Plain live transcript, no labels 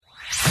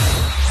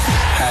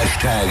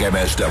Hashtag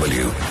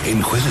MSW.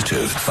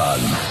 Inquisitive fun.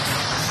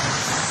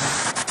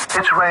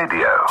 It's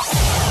radio.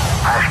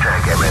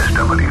 Hashtag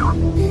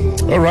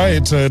MSW. All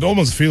right, it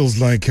almost feels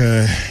like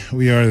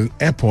we are at an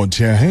airport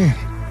here, hey?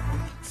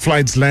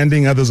 Flights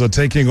landing, others are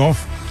taking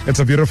off. It's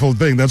a beautiful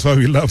thing. That's why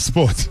we love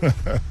sport.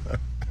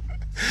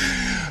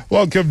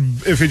 Welcome.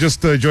 If you're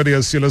just joining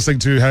us, you're listening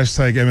to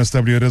Hashtag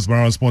MSW. It is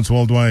Mara Sports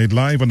Worldwide,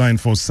 live on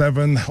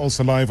 947,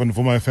 also live on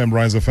Vuma FM,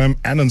 Rise FM,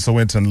 and on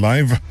Sowetan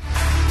Live.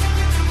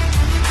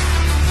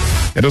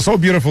 It is so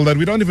beautiful that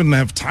we don't even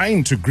have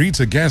time to greet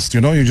a guest. You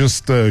know, you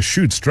just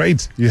shoot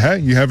straight. You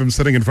have him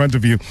sitting in front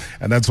of you.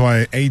 And that's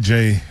why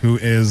AJ, who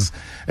is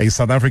a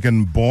South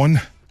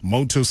African-born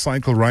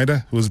motorcycle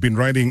rider who has been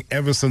riding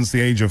ever since the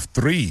age of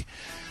 3.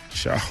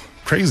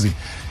 Crazy.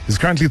 He's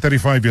currently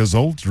 35 years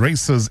old,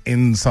 races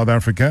in South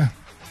Africa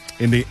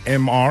in the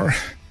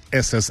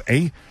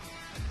MRSSA.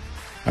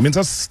 I mean,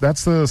 that's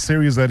the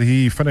series that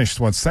he finished,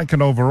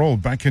 second overall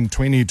back in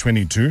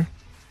 2022.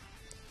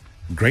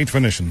 Great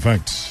finish, in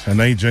fact. And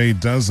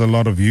AJ does a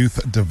lot of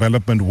youth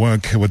development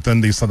work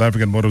within the South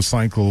African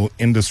motorcycle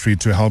industry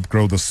to help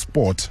grow the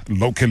sport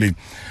locally.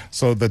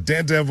 So the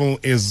daredevil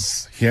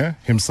is here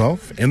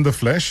himself in the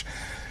flesh.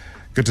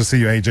 Good to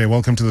see you, AJ.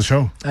 Welcome to the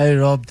show. Hey,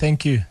 Rob.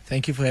 Thank you.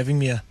 Thank you for having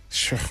me here.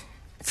 Sure.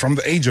 From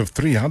the age of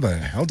 3, how the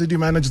hell did you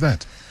manage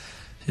that?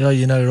 Yeah,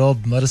 you know,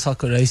 Rob,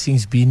 motorcycle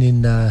racing's been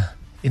in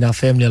our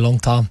family a long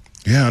time.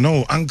 Yeah, I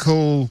know.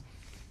 Uncle,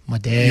 my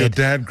dad, your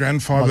dad,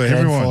 grandfather, my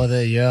everyone.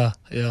 Grandfather, yeah.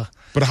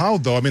 But how,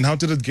 though? I mean, how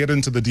did it get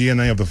into the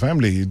DNA of the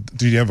family?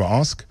 Did you ever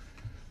ask?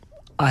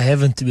 I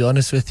haven't, to be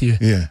honest with you.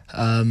 Yeah.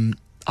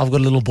 I've got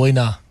a little boy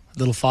now, a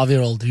little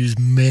 5-year-old who's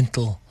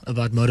mental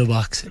about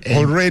motorbikes.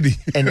 Already?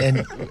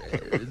 and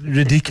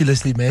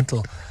ridiculously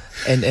mental.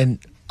 And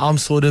I'm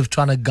sort of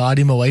trying to guide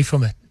him away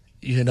from it,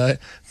 you know.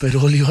 But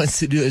all he wants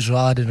to do is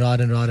ride and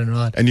ride and ride and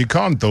ride. And you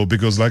can't, though,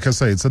 because, like I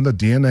say, it's in the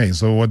DNA.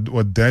 So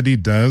what daddy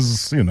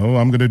does, you know,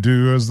 I'm going to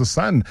do as the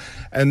son.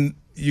 And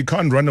you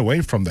can't run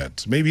away from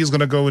that. Maybe he's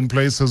going to go in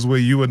places where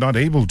you were not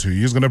able to.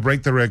 He's going to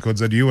break the records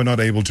that you were not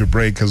able to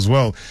break as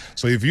well.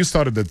 So if you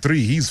started at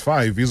 3, he's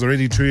 5. He's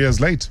already 2 years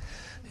late.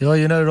 Yeah,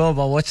 you know, Rob,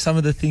 I watch some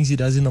of the things he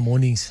does in the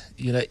mornings.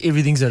 You know,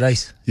 everything's a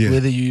race. Yeah.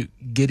 Whether you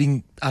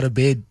getting out of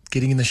bed,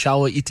 getting in the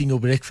shower, eating your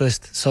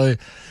breakfast. So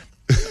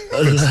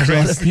a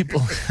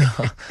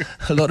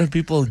lot of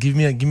people give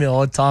me a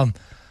hard time,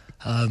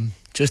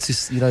 just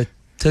to, you know,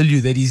 tell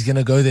you that he's going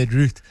to go that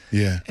route.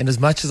 Yeah. And as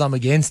much as I'm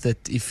against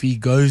it, if he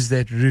goes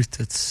that route,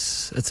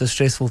 it's a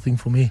stressful thing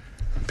for me.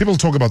 People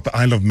talk about the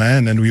Isle of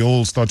Man and we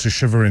all start to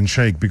shiver and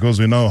shake because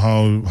we know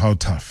how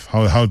tough,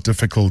 how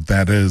difficult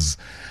that is.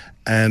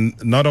 And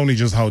not only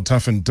just how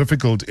tough and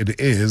difficult it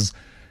is,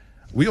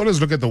 we always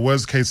look at the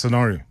worst case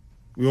scenario.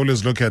 We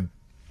always look at,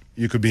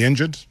 you could be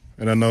injured.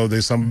 And I know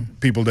there's some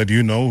people that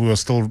you know who are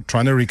still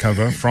trying to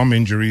recover from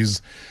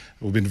injuries,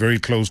 who've been very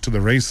close to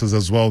the races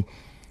as well.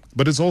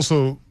 But it's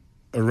also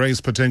a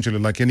race potentially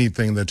like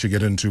anything that you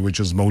get into, which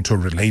is motor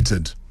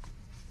related,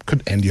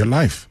 could end your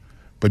life.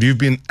 But you've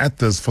been at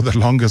this for the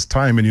longest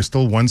time and you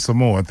still want some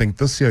more. I think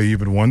this year you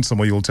even want some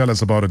more. You'll tell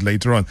us about it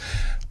later on.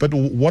 But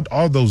what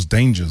are those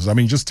dangers? I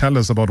mean, just tell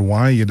us about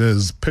why it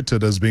is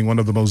pitted as being one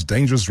of the most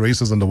dangerous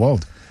races in the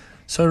world.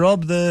 So,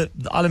 Rob, the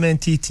Isle of Man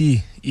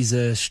TT is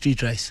a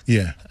street race.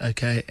 Yeah.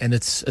 Okay, and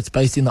it's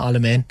based in the Isle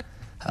of Man,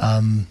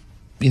 in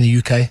the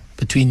UK,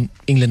 between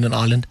England and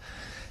Ireland.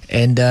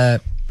 And it's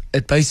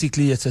a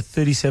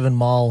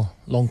 37-mile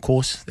long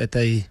course that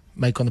they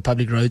make on the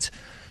public roads.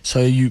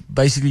 So you're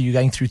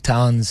going through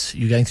towns,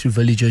 you're going through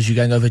villages, you're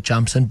going over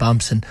jumps and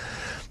bumps, and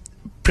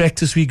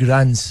practice week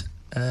runs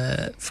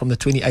from the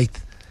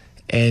 28th.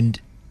 And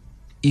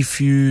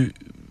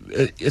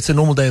it's a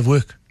normal day of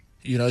work,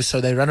 you know,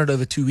 so they run it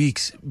over 2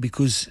 weeks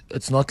because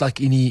it's not like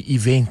any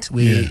event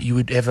where you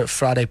would have a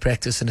Friday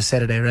practice and a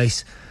Saturday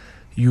race.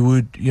 You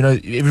would, you know,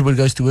 everybody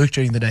goes to work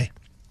during the day.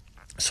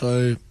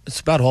 So it's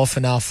about half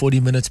an hour,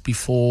 40 minutes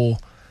before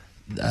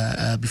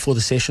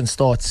the session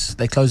starts,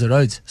 they close the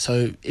roads.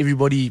 So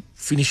everybody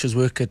finishes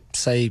work at,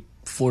 say,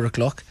 4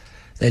 o'clock.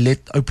 They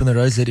open the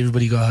roads, let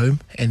everybody go home,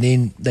 and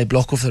then they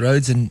block off the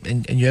roads,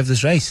 and you have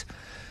this race,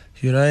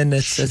 you know. And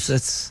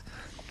it's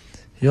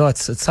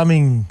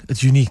something.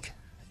 It's unique,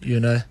 you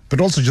know.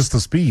 But also just the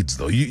speeds,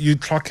 though. You're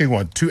clocking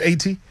what,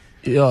 280?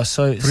 Yeah.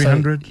 So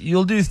 300. So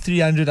you'll do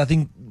 300. I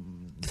think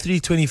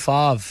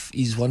 325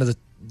 is one of the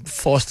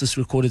fastest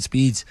recorded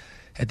speeds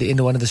at the end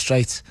of one of the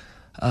straights.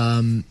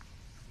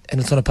 And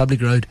it's on a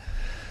public road.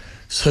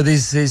 So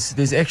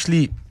there's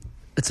actually,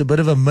 it's a bit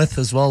of a myth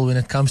as well when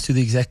it comes to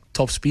the exact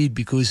top speed,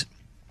 because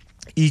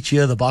each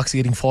year the bikes are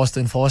getting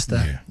faster and faster.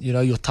 Yeah. You know,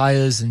 your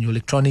tires and your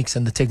electronics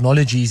and the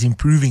technology is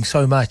improving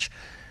so much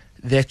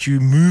that you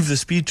move the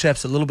speed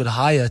traps a little bit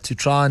higher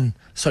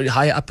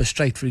higher up a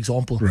straight, for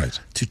example, right,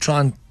 to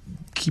try and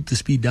keep the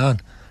speed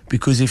down.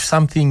 Because if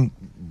something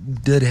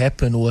did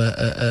happen or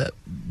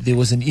there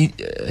was an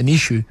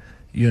issue,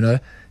 you know,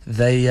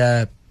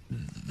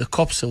 the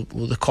cops or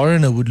the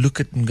coroner would look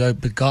at it and go,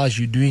 but guys,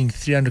 you're doing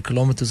 300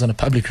 kilometers on a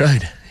public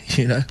road.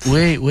 You know,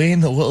 where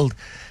in the world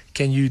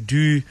can you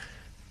do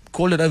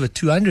call it over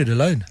 200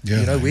 alone. Yeah,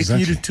 you know, where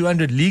exactly. can you do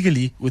 200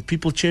 legally with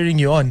people cheering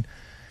you on,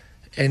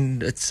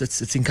 and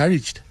it's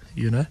encouraged.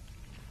 You know.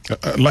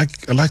 I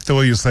like the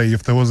way you say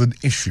if there was an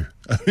issue.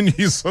 I mean,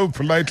 you so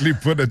politely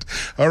put it.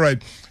 All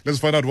right, let's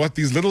find out what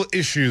these little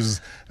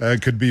issues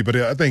could be. But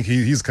I think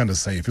he's kind of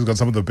safe. He's got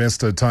some of the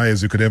best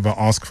tires you could ever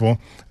ask for,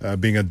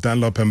 being a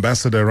Dunlop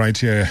ambassador right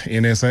here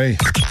in SA.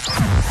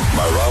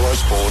 Marawa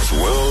Sports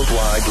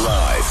Worldwide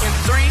Live. In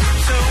 3,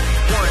 2,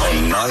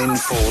 1. On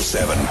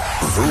 947,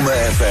 Vuma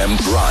FM,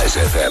 Rise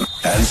FM,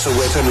 and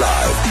Soweto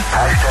Live.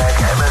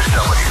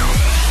 #MSW.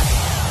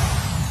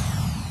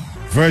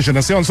 Version. I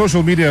see on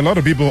social media a lot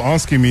of people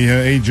asking me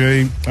here,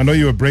 AJ, I know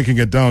you were breaking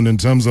it down in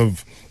terms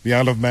of the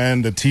Isle of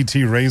Man, the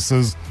TT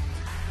races.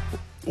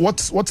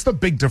 What's the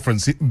big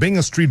difference? Being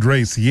a street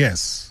race,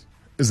 yes.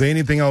 Is there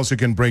anything else you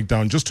can break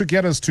down just to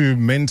get us to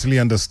mentally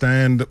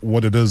understand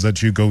what it is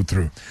that you go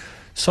through?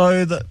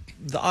 So the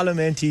Isle of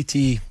Man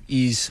TT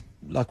is,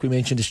 like we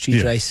mentioned, a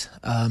street race.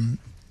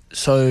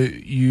 So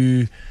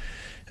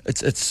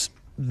it's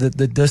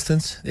the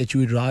distance that you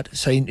would ride.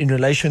 So in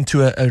relation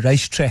to a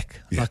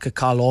racetrack, like a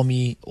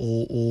Kyalami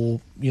or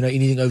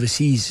anything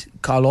overseas,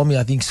 Kyalami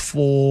I think is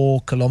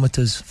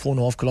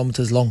 4.5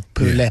 kilometers long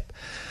per lap.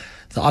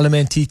 The Isle of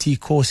Man TT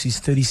course is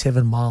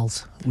 37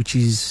 miles,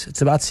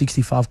 it's about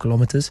 65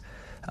 kilometers.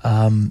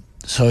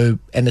 So,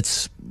 and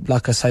it's,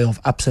 like I say, of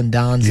ups and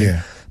downs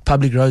and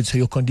public roads, so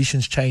your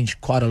conditions change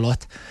quite a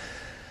lot.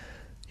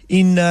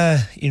 In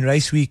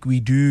race week,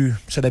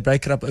 so they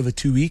break it up over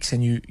 2 weeks,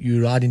 and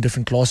you ride in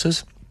different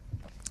classes.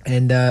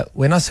 And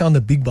when I say on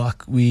the big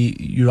bike,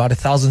 you ride a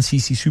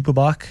 1,000cc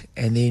superbike,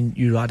 and then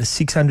you ride a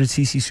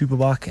 600cc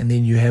superbike, and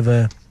then you have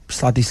a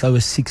slightly slower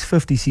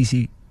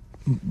 650cc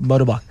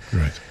motorbike.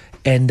 Right.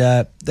 And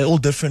they're all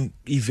different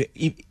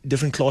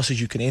classes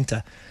you can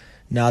enter.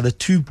 Now, the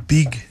two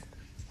big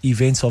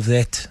events of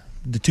that,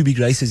 the two big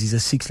races, is a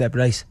 6-lap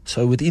race.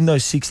 So within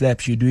those 6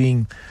 laps, you're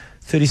doing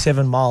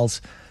 37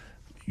 miles.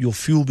 Your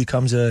fuel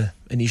becomes an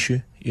issue,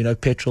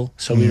 petrol.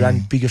 So we run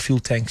bigger fuel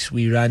tanks.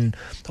 We run,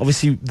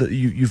 obviously,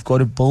 you've got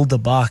to build the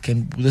bike,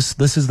 and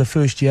this is the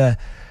first year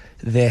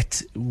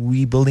that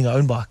we're building our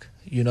own bike.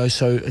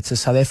 So it's a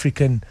South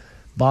African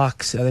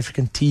bike, South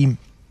African team,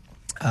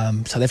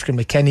 South African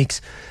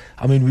mechanics.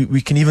 I mean, we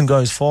can even go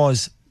as far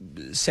as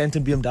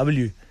Santon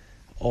BMW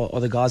are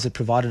the guys that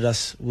provided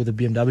us with a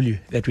BMW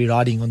that we're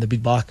riding on the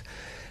big bike.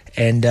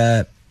 And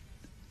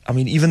I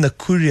mean, even the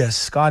courier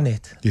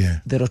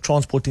Skynet that are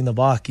transporting the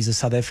bike is a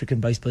South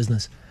African-based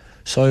business.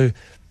 So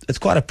it's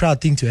quite a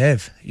proud thing to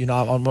have.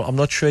 I'm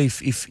not sure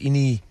if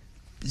any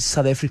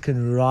South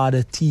African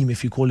rider team,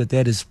 if you call it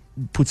that, has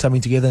put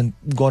something together and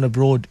gone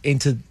abroad,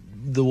 entered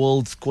the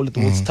world's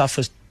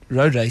toughest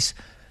road race,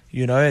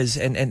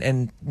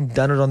 and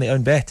done it on their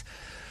own bat.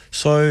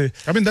 So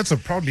I mean, that's a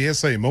proudly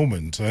SA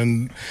moment,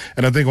 and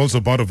I think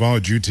also part of our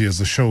duty as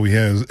a show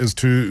here is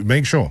to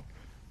make sure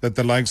that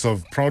the likes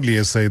of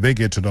Proudly SA, they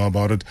get to know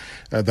about it.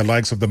 The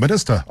likes of the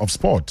Minister of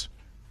Sport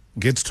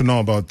gets to know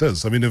about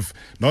this. I mean, if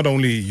not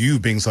only you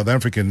being South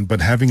African,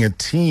 but having a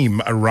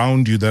team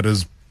around you that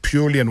is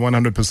purely and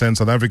 100%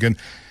 South African,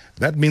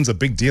 that means a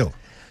big deal.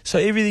 So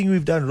everything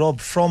we've done, Rob,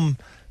 from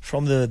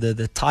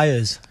the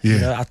tires,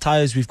 our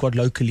tires we've got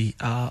locally,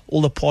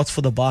 all the parts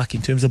for the bike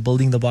in terms of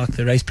building the bike,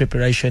 the race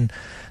preparation,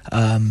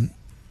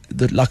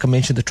 like I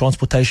mentioned, the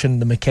transportation,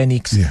 the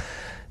mechanics,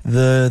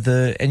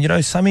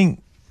 and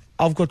something.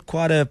 I've got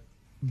quite a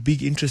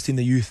big interest in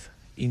the youth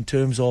in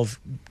terms of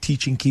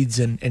teaching kids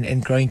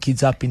and growing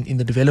kids up in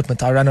the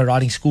development. I run a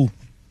riding school,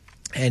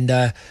 and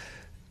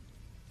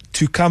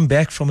to come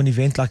back from an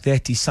event like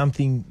that is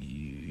something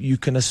you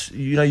can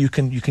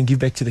give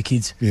back to the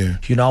kids.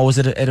 I was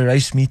at a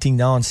race meeting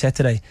now on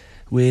Saturday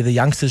where the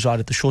youngsters ride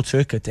at the short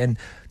circuit, and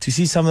to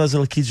see some of those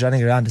little kids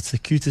running around, it's the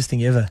cutest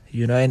thing ever.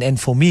 And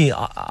for me,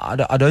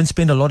 I don't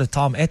spend a lot of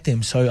time at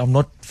them, so I'm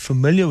not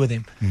familiar with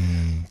them.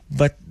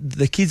 But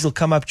the kids will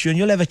come up to you and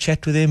you'll have a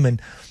chat with them,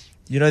 and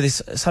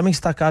there's something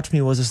stuck out to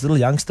me. Was this little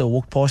youngster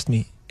walked past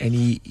me, and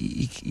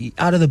he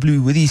out of the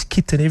blue with his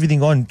kit and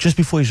everything on just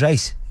before his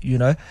race,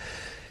 and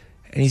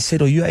he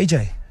said, "Are you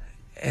AJ?"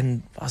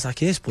 And I was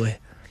like, "Yes, boy."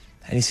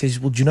 And he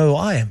says, "Well, do you know who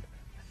I am?"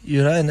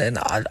 And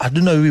I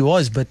didn't know who he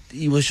was, but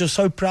he was just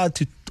so proud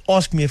to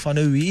ask me if I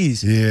know who he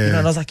is. And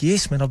I was like,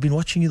 "Yes, man, I've been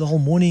watching you the whole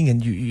morning,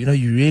 and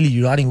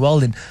you're riding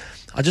well." And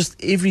I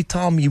just, every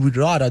time he would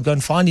ride, I'd go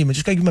and find him and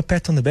just go give him a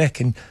pat on the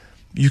back, and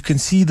you can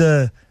see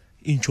the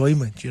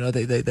enjoyment.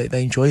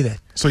 They enjoy that.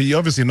 So he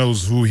obviously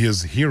knows who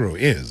his hero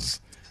is.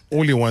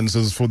 All he wants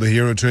is for the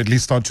hero to at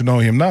least start to know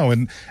him now.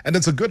 And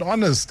it's a good,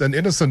 honest and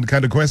innocent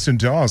kind of question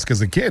to ask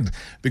as a kid,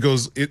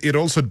 because it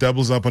also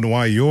doubles up on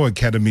why your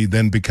academy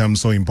then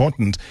becomes so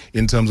important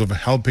in terms of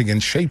helping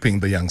and shaping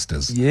the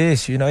youngsters.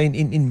 Yes, in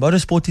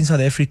motorsport in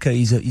South Africa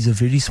is a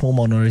very small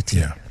minority.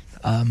 Yeah,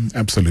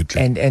 absolutely.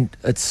 And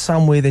it's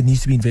somewhere that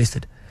needs to be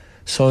invested.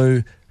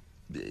 So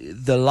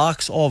the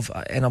likes of,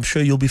 and I'm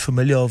sure you'll be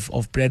familiar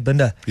of Brad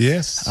Binder.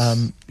 Yes.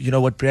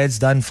 What Brad's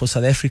done for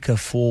South Africa,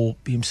 for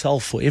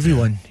himself, for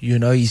everyone.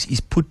 He's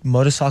put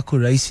motorcycle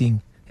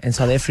racing and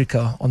South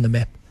Africa on the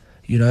map.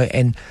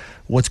 and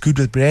what's good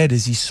with Brad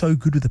is he's so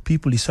good with the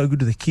people, he's so good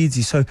with the kids,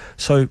 he's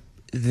so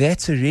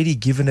that's already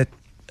given it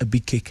a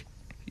big kick.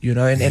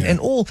 And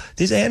all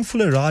there's a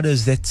handful of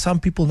riders that some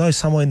people know,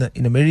 some are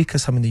in America,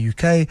 some in the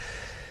UK.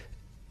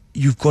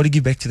 You've got to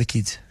give back to the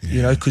kids,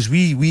 because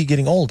we're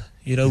getting old,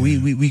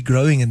 we're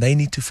growing and they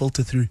need to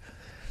filter through.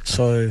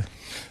 So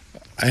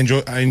I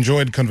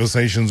enjoyed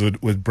conversations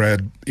with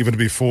Brad even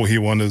before he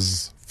won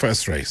his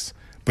first race.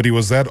 But he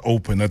was that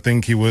open. I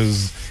think he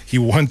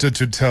wanted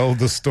to tell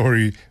the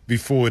story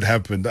before it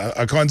happened.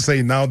 I can't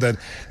say now that,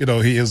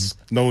 he is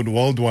known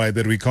worldwide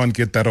that we can't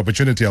get that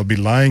opportunity. I'll be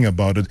lying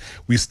about it.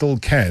 We still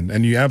can.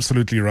 And you're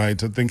absolutely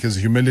right. I think his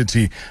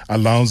humility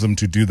allows him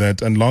to do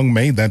that. And long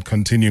may that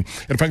continue.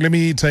 In fact, let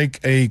me take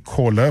a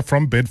caller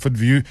from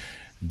Bedfordview.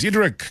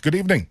 Diedrich, good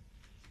evening.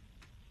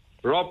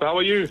 Rob, how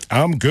are you?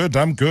 I'm good.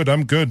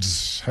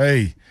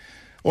 Hey,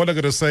 all I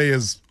got to say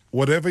is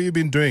whatever you've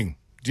been doing,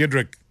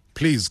 Diedrich,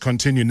 please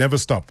continue, never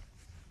stop.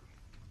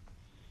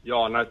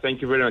 Yeah, no,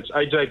 thank you very much.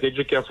 AJ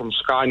Dedrick here from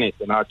Skynet.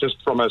 And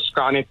just from a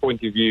Skynet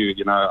point of view,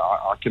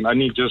 I can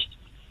only just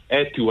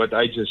add to what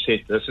AJ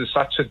said. This is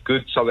such a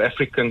good South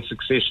African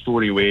success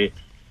story where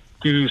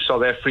two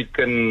South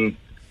African,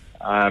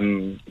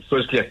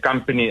 firstly a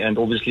company and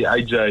obviously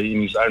AJ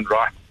in his own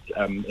right,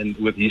 and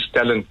with his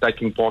talent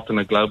taking part on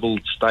a global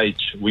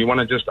stage. We want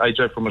to just,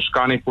 AJ, from a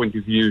Skynet point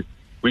of view,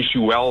 wish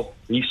you well,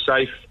 be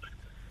safe.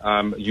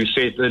 You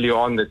said earlier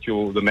on that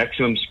the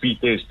maximum speed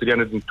there is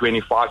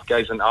 325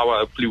 k's an hour.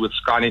 Hopefully with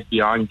Skynet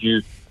behind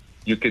you,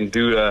 you can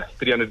do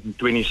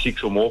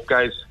 326 or more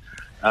k's,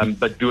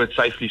 but do it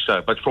safely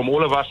so. But from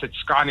all of us at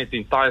Skynet, the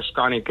entire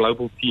Skynet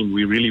global team,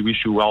 we really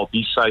wish you well,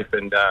 be safe,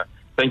 and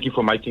thank you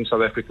for making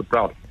South Africa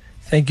proud.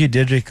 Thank you,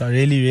 Dedrick. I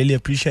really, really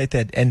appreciate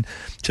that. And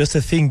just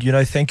a thing,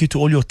 thank you to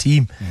all your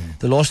team.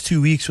 The last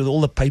 2 weeks with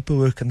all the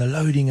paperwork and the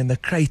loading and the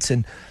crates,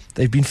 and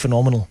they've been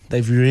phenomenal.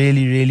 They've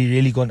really, really,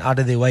 really gone out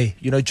of their way.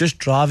 Just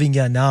driving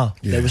here now,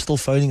 they were still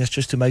phoning us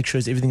just to make sure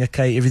is everything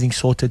okay, everything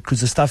sorted,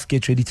 because the stuff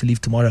gets ready to leave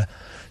tomorrow.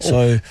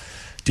 So,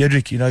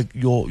 Dedrick,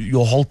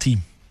 your whole team,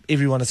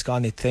 everyone at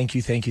Skynet, thank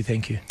you.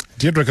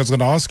 Dedrick, I was going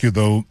to ask you,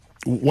 though,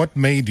 what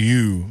made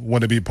you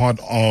want to be part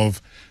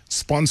of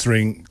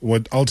sponsoring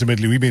what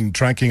ultimately we've been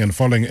tracking and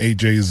following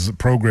AJ's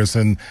progress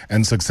and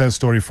success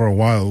story for a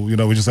while? We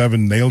just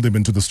haven't nailed him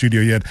into the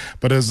studio yet.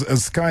 But as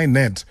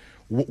Skynet,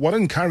 what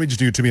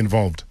encouraged you to be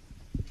involved?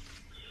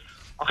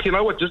 You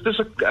know what, just as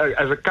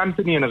a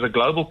company and as a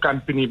global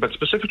company, but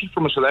specifically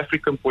from a South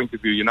African point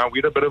of view,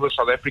 we're a bit of a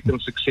South African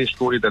success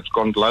story that's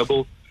gone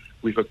global.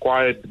 We've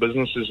acquired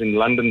businesses in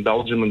London,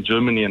 Belgium and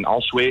Germany and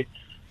elsewhere,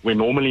 where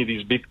normally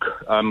these big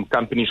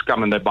companies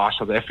come and they buy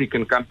South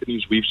African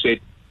companies. We've said,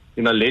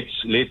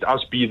 let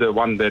us be the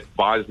one that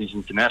buys these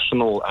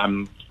international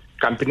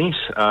companies,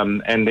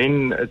 and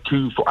then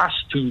for us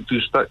to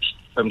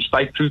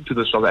stay true to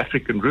the South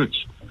African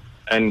roots.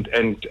 And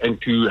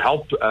to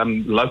help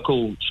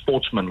local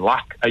sportsmen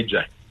like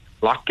AJ,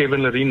 like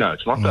Kevin Larino.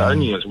 It's not the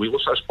only us. We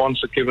also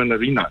sponsor Kevin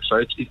Larino. So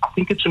I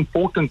think it's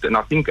important, and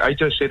I think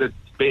AJ said it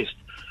best,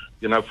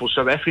 for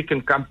South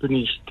African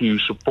companies to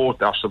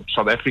support our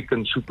South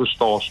African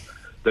superstars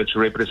that's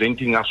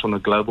representing us on a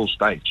global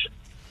stage.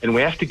 And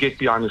we have to get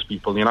behind these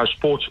people.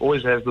 Sports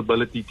always has the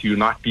ability to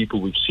unite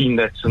people. We've seen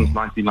that since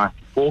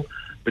 1994.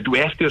 But we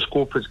have to, as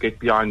corporates, get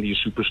behind these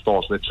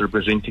superstars that's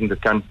representing the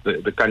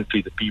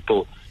country, the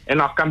people,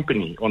 and our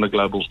company on a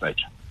global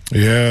stage.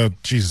 Yeah,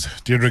 geez,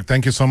 Diedrich,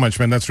 thank you so much,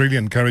 man. That's really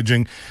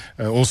encouraging.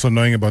 Also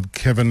knowing about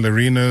Kevin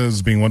Larino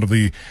as being one of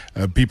the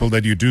people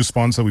that you do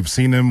sponsor. We've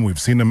seen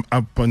him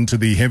up into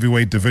the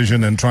heavyweight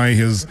division and try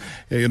his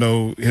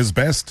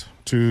best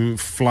to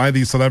fly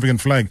the South African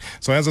flag.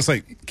 So as I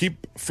say,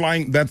 keep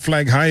flying that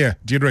flag higher,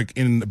 Diedrich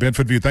in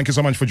Bedfordview. Thank you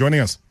so much for joining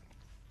us.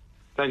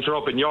 Thanks,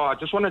 Rob. And I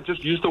just want to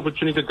use the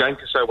opportunity again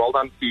to say well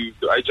done to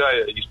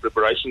AJ. His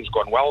preparation's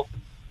gone well.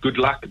 Good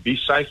luck, be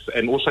safe,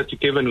 and also to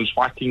Kevin, who's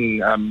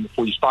fighting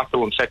for his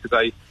title on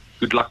Saturday.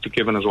 Good luck to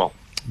Kevin as well.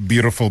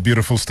 Beautiful,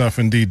 beautiful stuff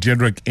indeed.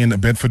 Diedrich in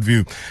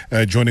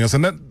Bedfordview joining us,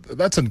 and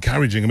that's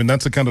encouraging. I mean,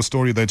 that's the kind of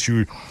story that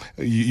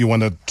you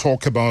want to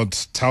talk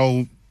about,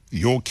 tell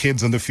your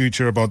kids in the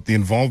future about the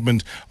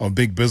involvement of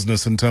big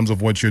business in terms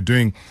of what you're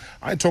doing.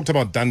 I talked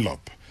about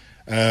Dunlop.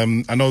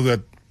 I know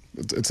that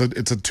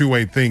it's a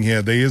two-way thing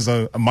here. There is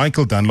a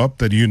Michael Dunlop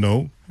that you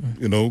know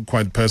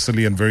quite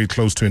personally and very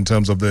close to in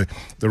terms of the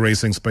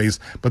racing space.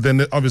 But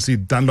then obviously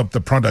Dunlop,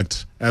 the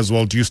product as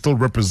well. Do you still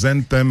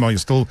represent them? Are you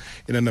still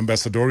in an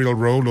ambassadorial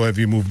role, or have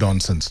you moved on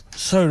since?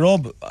 So,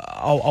 Rob,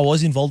 I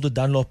was involved with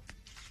Dunlop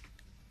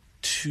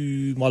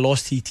to my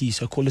last TT,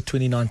 so call it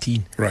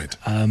 2019. Right.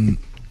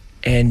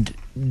 And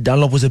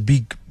Dunlop was a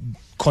big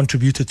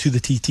contributor to the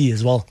TT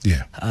as well.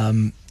 Yeah.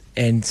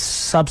 And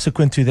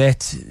subsequent to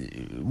that,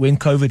 when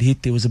COVID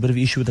hit, there was a bit of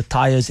an issue with the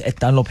tyres at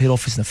Dunlop head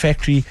office in the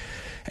factory,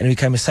 and it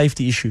became a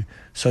safety issue.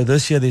 So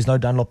this year, there's no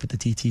Dunlop at the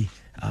TT.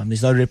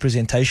 There's no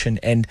representation.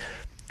 And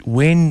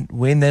when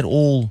that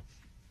all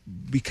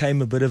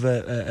became a bit of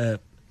an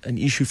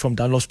issue from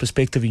Dunlop's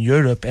perspective in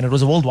Europe, and it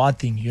was a worldwide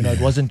thing,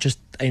 it wasn't just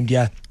aimed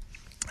here.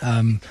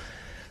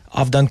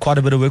 I've done quite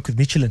a bit of work with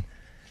Michelin.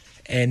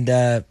 And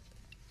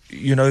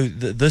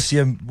this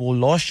year, or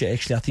last year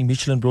actually, I think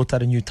Michelin brought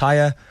out a new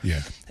tire.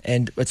 Yeah.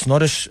 And it's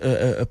not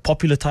a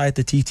popular tire at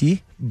the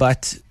TT,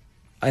 but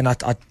I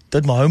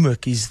did my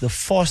homework. He's the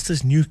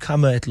fastest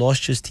newcomer at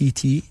last year's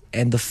TT,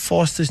 and the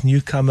fastest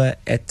newcomer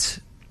at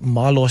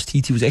my last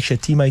TT was actually a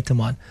teammate of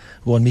mine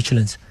who won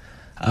Michelin's.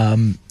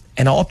 And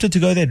I opted to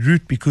go that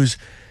route because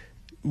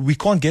we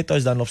can't get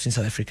those Dunlops in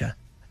South Africa.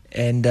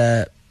 And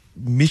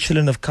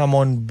Michelin have come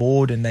on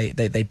board, and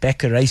they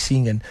back a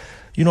racing, and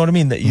you know what I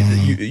mean? That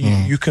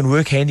you can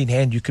work hand in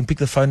hand. You can pick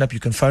the phone up, you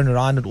can phone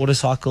around at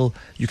Autocycle,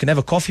 you can have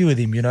a coffee with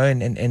him,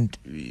 and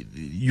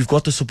you've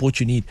got the support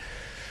you need.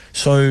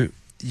 So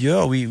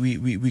yeah,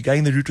 we're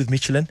going the route with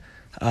Michelin.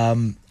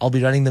 I'll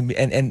be running them,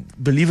 and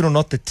believe it or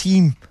not, the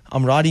team,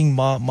 I'm riding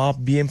my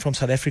BM from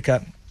South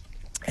Africa,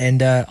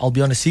 and I'll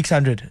be on a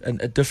 600,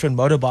 a different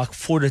motorbike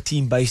for the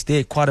team based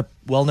there, quite a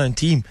well-known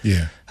team.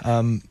 Yeah.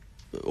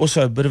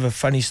 Also a bit of a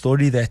funny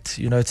story that,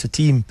 it's a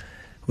team.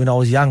 When I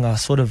was young, I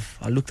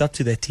looked up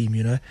to that team,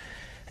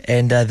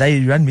 and they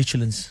run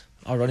Michelin's,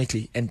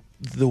 ironically. And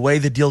the way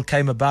the deal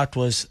came about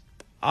was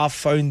I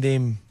phoned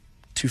them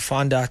to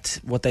find out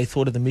what they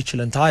thought of the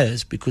Michelin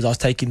tires, because I was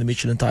taking the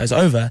Michelin tires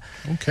over.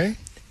 Okay.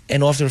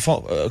 And after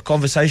a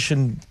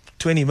conversation,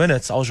 20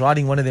 minutes, I was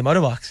riding one of their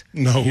motorbikes.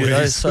 No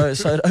way. So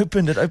it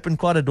opened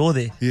quite a door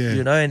there.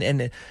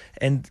 Yeah.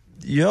 And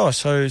yeah,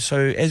 so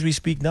as we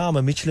speak now, I'm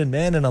a Michelin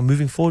man, and I'm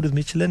moving forward with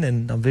Michelin,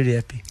 and I'm very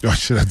happy.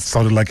 Gosh, that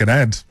sounded like an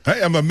ad.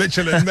 Hey, I'm a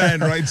Michelin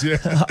man right here.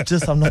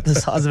 I'm not the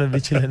size of a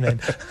Michelin man.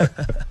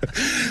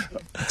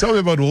 Tell me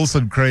about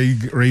Wilson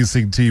Craig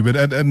Racing Team,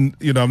 and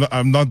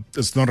I'm not.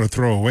 It's not a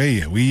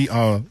throwaway. We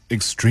are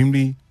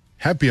extremely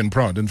happy and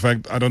proud. In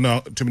fact, I don't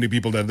know too many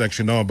people that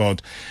actually know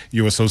about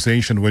your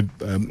association with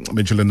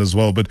Michelin as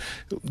well. But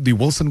the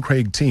Wilson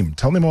Craig team,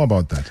 tell me more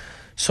about that.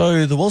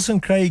 So the Wilson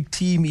Craig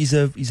team is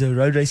a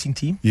road racing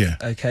team. Yeah.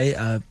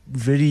 Okay.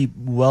 Very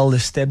well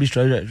established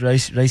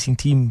racing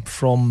team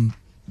from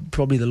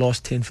probably the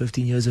last 10,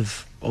 15 years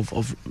of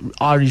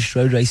Irish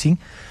road racing.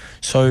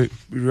 So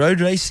road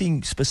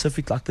racing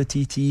specific like the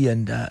TT,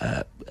 and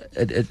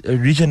it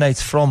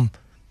originates from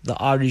the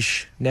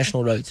Irish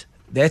national roads.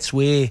 That's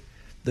where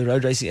the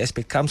road racing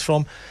aspect comes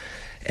from.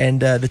 And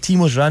the team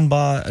was run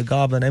by a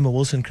guy by the name of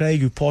Wilson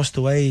Craig, who passed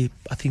away,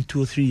 I think,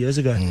 2 or 3 years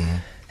ago.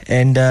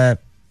 And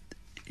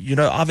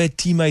I've had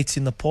teammates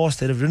in the past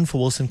that have ridden for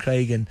Wilson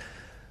Craig, and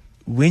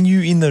when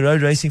you're in the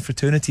road racing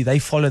fraternity, they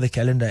follow the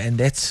calendar,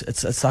 and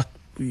it's like,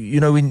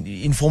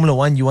 in Formula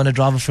One, you want to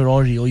drive a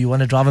Ferrari, or you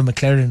want to drive a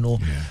McLaren, or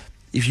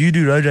if you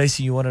do road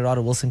racing, you want to ride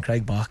a Wilson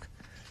Craig bike,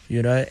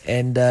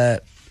 and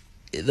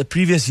the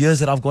previous years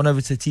that I've gone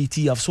over to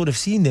TT, I've sort of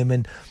seen them,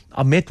 and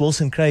I met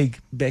Wilson Craig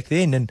back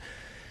then, and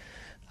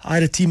I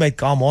had a teammate,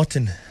 Guy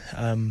Martin,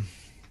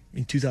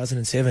 in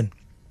 2007,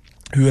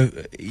 who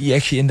he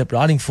actually ended up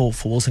riding for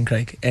Wilson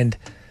Craig. And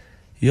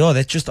yeah,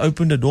 that just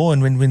opened a door.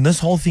 And when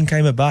this whole thing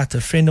came about,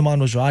 a friend of mine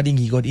was riding,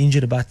 he got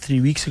injured about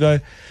 3 weeks ago,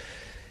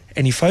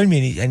 and he phoned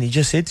me, and he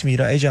just said to me,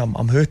 AJ,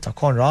 I'm hurt, I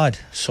can't ride,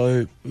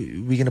 so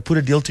we're going to put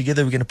a deal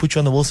together, we're going to put you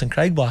on the Wilson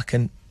Craig bike.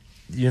 And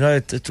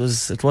it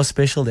was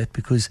special, that,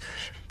 because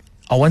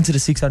I wanted a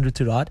 600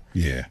 to ride.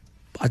 Yeah.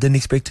 I didn't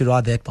expect to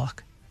ride that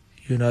bike,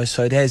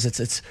 so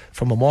it's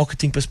from a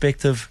marketing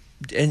perspective,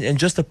 and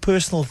just a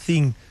personal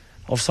thing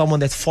of someone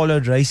that's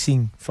followed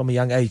racing from a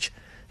young age.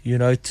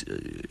 It's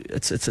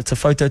a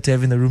photo to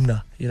have in the room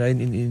now,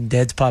 in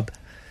Dad's pub.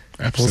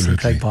 Absolutely.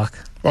 Craig Park.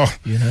 Oh,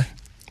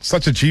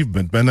 such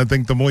achievement, man. I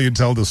think the more you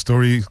tell the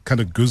story, kind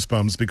of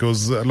goosebumps,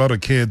 because a lot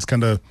of kids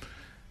kind of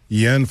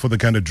yearn for the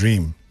kind of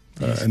dream.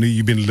 Yes. And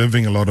you've been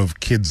living a lot of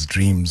kids'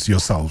 dreams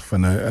yourself,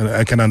 and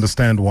I can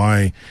understand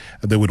why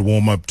they would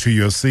warm up to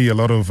you. I see a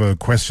lot of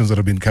questions that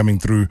have been coming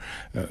through.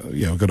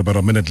 We've got about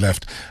a minute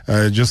left.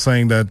 Just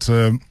saying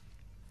that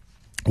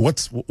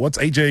what's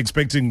AJ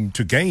expecting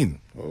to gain?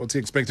 What's he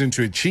expecting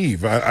to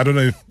achieve? I don't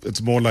know if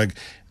it's more like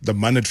the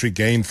monetary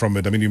gain from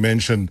it. I mean, you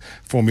mentioned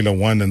Formula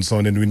One and so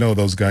on, and we know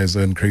those guys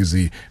earn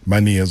crazy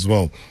money as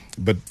well.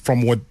 But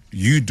from what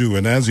you do,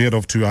 and as you head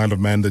off to Isle of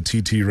Man, the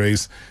TT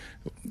race,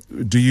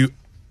 do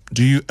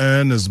you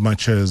earn as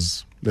much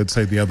as, let's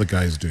say, the other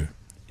guys do?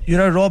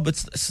 Rob,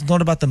 it's not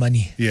about the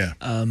money. Yeah.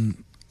 There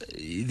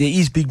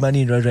is big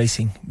money in road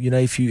racing.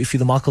 If you're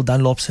the Michael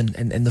Dunlops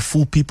and the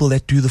full people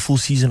that do the full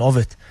season of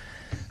it.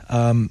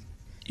 And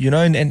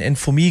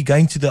for me,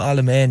 going to the Isle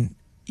of Man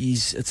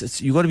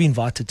it's you got to be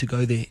invited to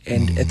go there.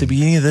 And at the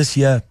beginning of this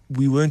year,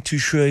 we weren't too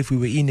sure if we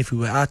were in, if we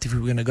were out, if we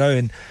were going to go.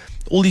 And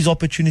all these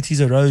opportunities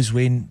arose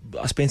when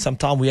I spent some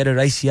time. We had a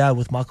race here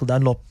with Michael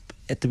Dunlop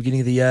at the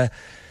beginning of the year,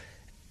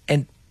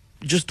 and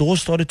just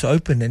doors started to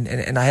open.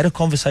 And I had a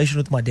conversation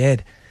with my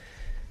dad,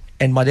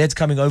 and my dad's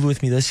coming over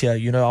with me this year.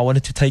 I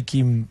wanted to take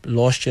him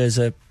last year as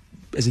a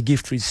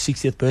gift for his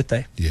 60th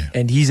birthday. Yeah.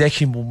 And he's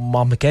actually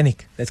my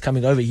mechanic that's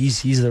coming over.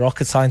 He's the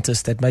rocket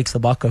scientist that makes the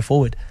bike go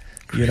forward.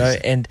 Crazy.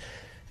 And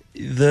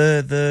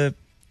the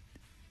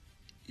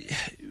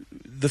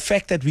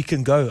fact that we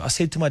can go, I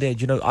said to my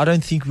dad, I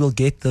don't think we'll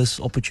get this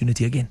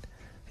opportunity again.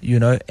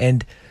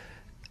 And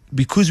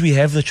because we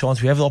have the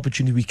chance, we have the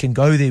opportunity, we can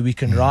go there, we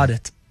can ride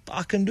it.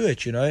 I can do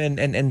it,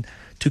 and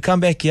to come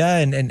back here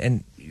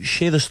and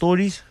share the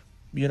stories,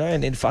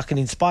 and if I can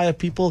inspire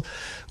people,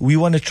 we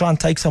want to try and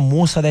take some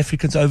more South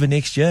Africans over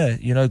next year,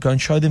 go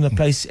and show them the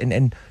place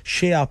and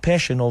share our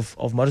passion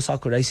of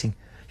motorcycle racing,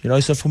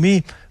 so for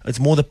me, it's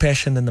more the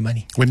passion than the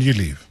money. When do you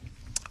leave?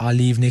 I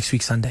leave next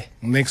week Sunday.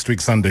 Next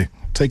week Sunday.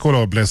 Take all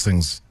our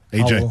blessings,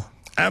 AJ.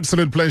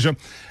 Absolute pleasure.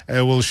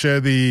 We'll share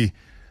the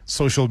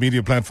social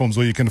media platforms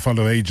where you can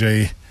follow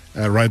AJ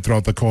right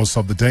throughout the course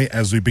of the day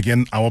as we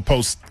begin our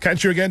post.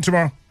 Catch you again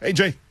tomorrow.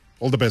 AJ,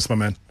 all the best, my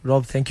man.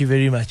 Rob, thank you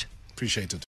very much. Appreciate it.